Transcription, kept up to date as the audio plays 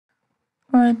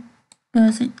Alright,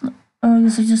 guys,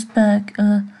 guys, I just back.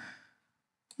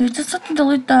 You just have to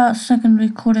delete that second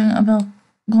recording about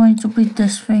going to beat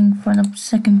this thing for the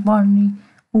second Barney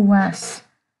OS.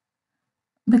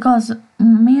 Because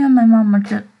me and my mom are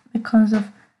just because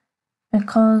of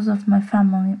my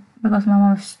family. Because my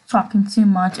mom is talking too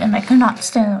much, and I could not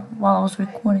stand it while I was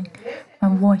recording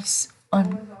my voice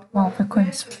while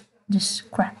recording this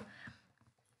crap.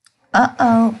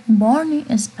 Barney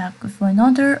is back with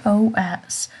another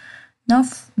OS.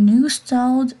 New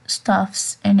styled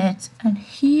stuffs in it, and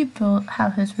he will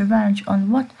have his revenge on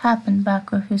what happened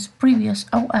back with his previous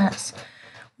OS.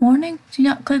 Warning, do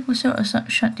not click restart or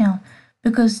shut down,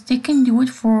 because they can do it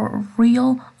for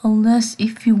real unless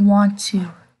if you want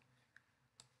to.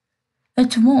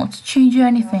 It won't change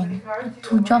anything.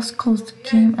 It will just close the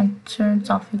game and turn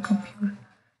off your computer.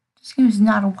 This game is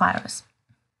not a virus.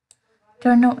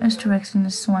 There are no Easter eggs in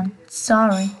this one.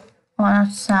 Sorry. Oh,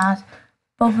 that's sad.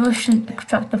 But we shouldn't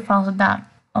extract the files of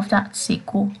that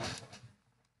sequel.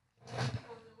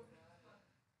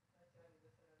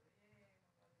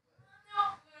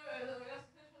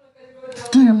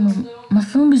 Damn, my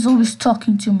phone is always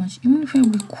talking too much, even if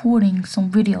I'm recording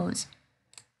some videos.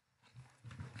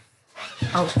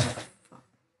 Oh.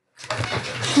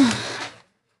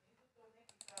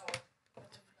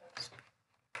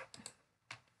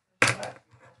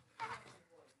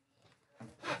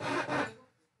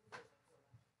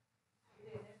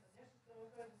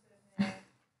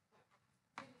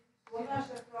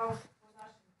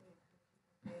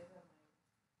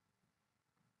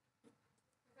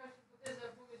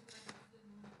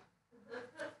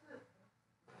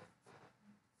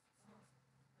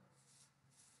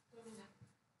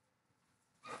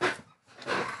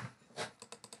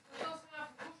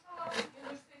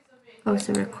 Oh, is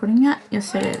it recording yet?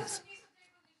 Yes, it is.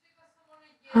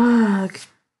 Ugh.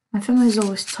 My family is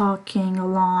always talking a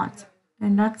lot,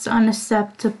 and that's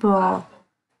unacceptable.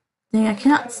 Dang, I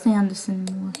cannot stand this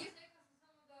anymore.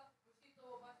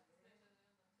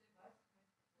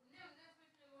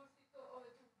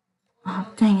 Oh,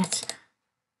 dang it.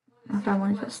 If I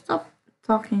want to just stop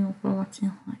talking over what's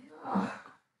in life. Oh.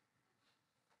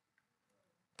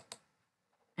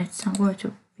 It's not going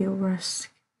to be a risk.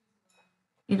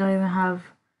 You don't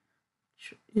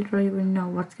even know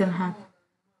what's gonna happen.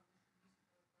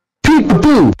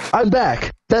 Peek-a-boo! I'm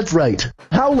back. That's right.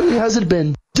 How long has it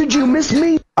been? Did you miss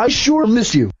me? I sure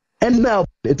miss you. And now,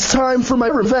 it's time for my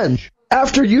revenge.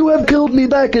 After you have killed me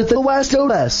back at the last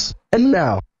OS. And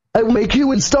now, I will make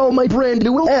you install my brand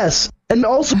new OS. And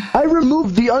also, I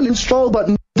removed the uninstall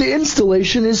button. The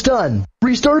installation is done.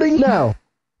 Restarting now.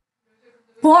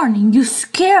 Barney, you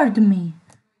scared me.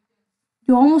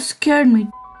 You almost scared me.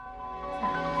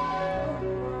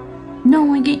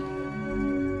 No,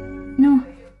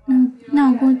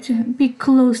 I'm going to be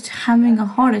close to having a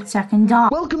heart attack and die.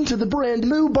 Welcome to the brand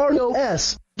new Barney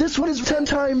OS. This one is 10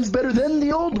 times better than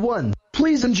the old one.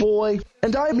 Please enjoy,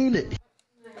 and I mean it.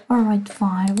 Alright,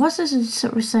 fine. What's this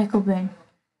recycle bin?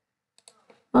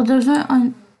 Well, there's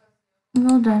no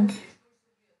well then.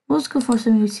 Let's go for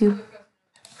some YouTube.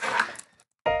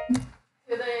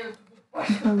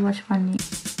 I'll watch Barney.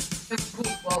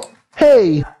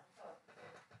 Hey!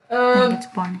 Dang, it's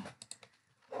Barney.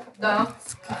 Да.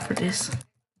 Let's go for this.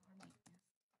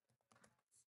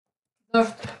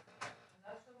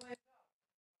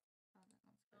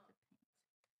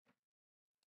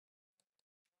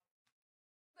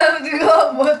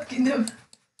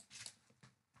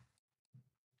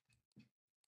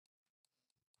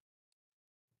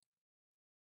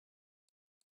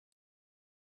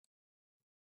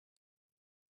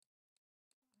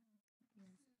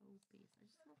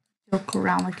 Joke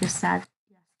around like I said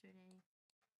yesterday.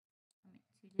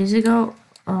 2 days ago.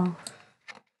 Oh.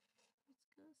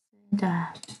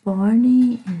 That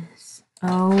Barney is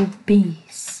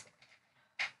obese.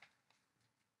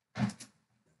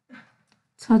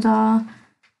 Ta-da!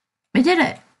 We did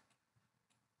it!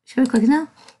 Should we click now?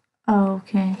 Oh,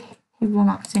 okay. He will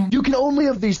not stand. You can only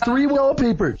have these 3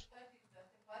 wallpapers.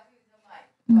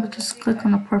 We'll just click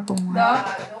on the purple one.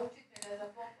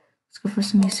 Let's go for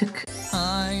some music.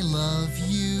 I love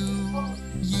you.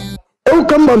 Oh,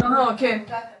 come on! Okay.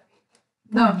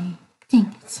 Barney,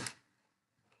 dang it.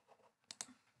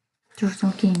 There's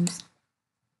no games.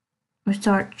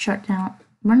 Restart, shut down.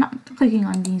 We're not clicking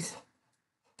on these.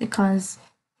 Because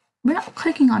we're not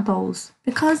clicking on those.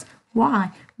 Because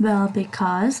why? Well,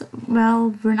 because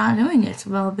we're not doing it.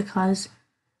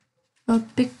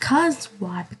 Because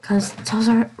why? Because those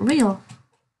are real.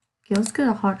 Okay, let's get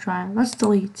a hard drive. Let's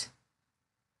delete.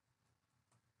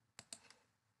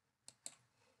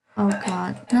 Oh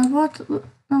god. Now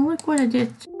look what I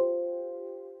did.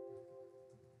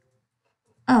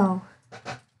 Oh.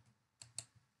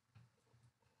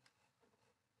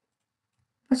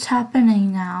 What's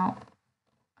happening now?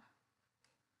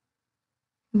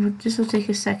 This will take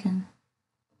a second.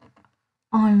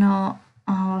 Oh no.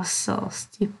 Oh, so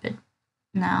stupid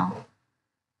now.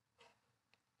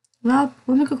 Well,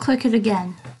 let me go click it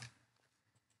again.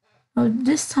 Oh,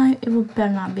 this time it will better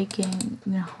not be getting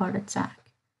a heart attack.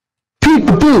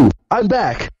 Peek-a-boo! I'm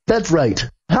back. That's right.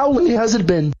 How long has it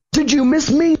been? Did you miss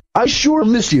me? I sure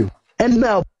miss you. And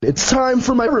now, it's time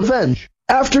for my revenge.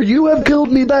 After you have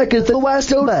killed me back at the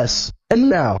last OS. And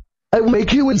now, I will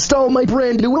make you install my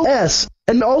brand new OS.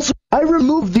 And also, I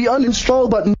removed the uninstall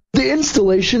button. The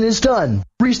installation is done.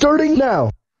 Restarting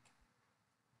now.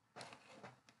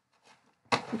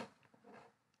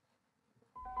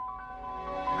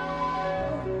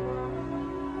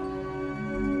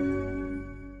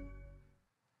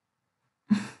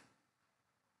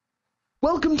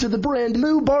 Welcome to the brand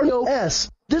new Barney OS.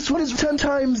 This one is 10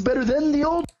 times better than the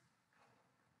old.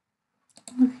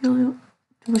 Okay,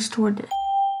 restored it.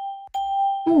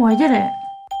 Oh, I did it.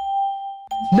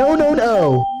 No,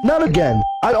 not again.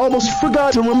 I almost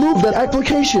forgot to remove that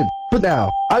application. But now,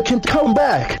 I can come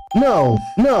back. No.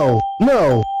 What?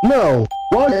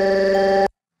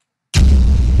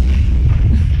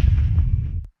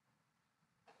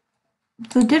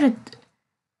 We did it.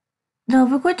 No,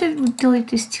 we're going to delete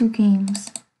these 2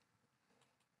 games.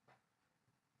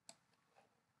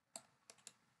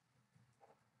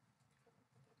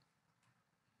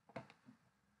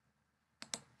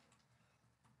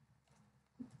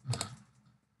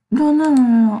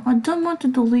 No. I don't want to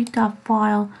delete that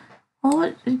file. I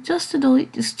want just to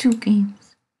delete these 2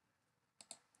 games.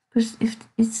 Because if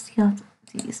it's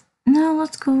these. Now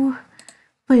let's go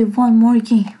play one more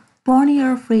game. Barney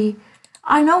are free.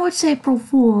 I know it's April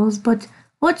Fool's, but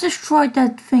let's just try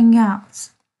that thing out.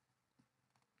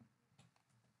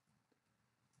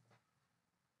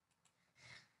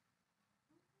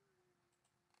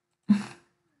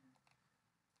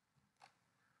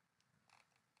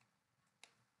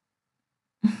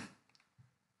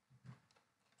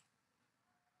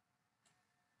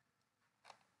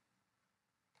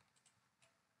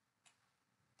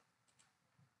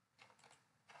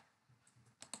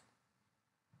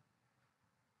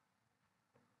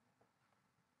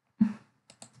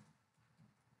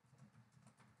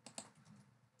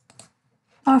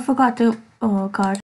 Oh, I forgot to. Oh god.